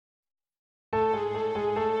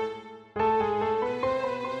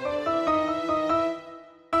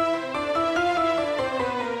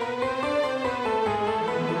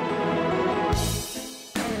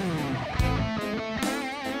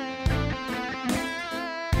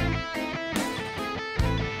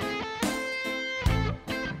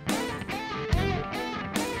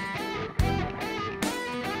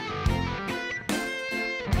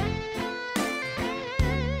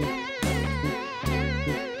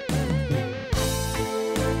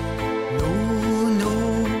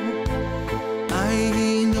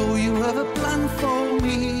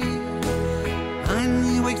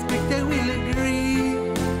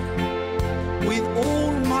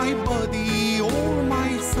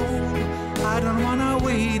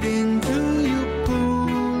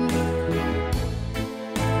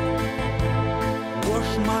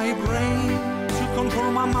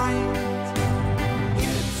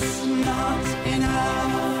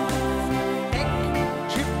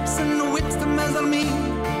tell me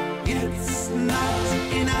it's not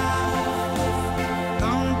enough.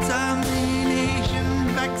 Contamination,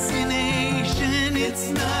 vaccination, it's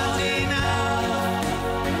not enough.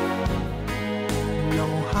 No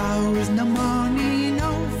house, no money,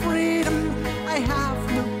 no freedom. I have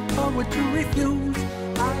the power to refuse.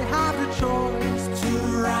 I have the choice to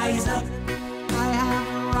rise up. I have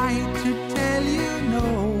the right to tell you no.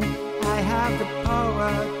 I have the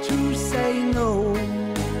power to say no.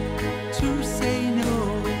 To say no.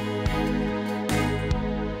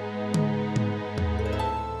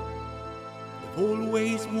 They've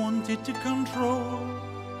always wanted to control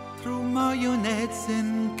through marionettes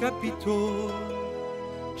and Capitol.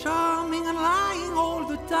 Charming and lying all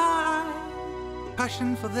the time.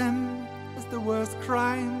 Passion for them is the worst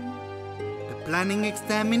crime. They're planning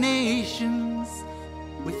exterminations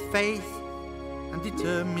with faith and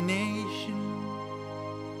determination.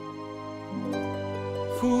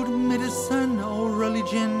 Food, medicine, or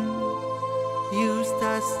religion used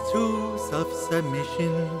as tools of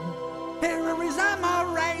submission. Terrorism or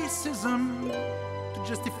racism to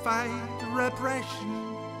justify repression.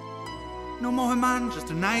 No more a man,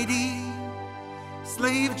 just an ID.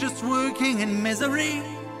 Slave just working in misery.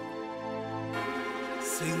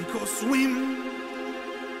 Sink or swim.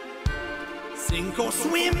 Sink or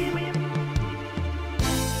swim.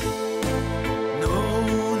 No,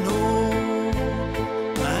 no,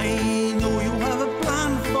 I know you have a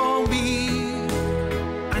plan for me,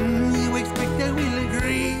 and you expect I will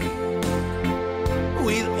agree.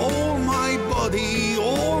 With all my body,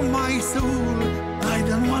 all my soul, I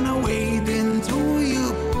don't wanna wade into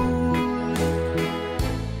your pool.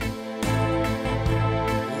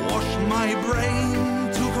 Wash my brain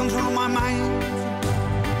to control my mind.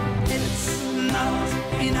 It's not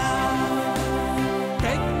enough.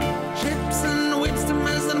 Take chips and whips to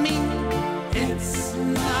muzzle me. It's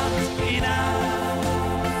not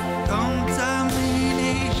enough.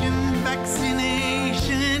 Contamination,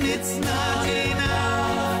 vaccination, it's not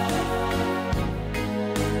enough.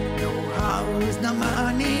 No house, no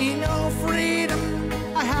money, no freedom.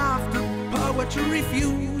 I have the power to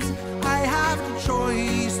refuse. I have the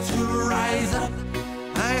choice to rise up.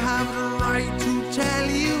 I have the right to tell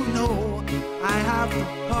you no. I have the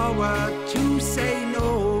power to say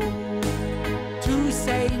no.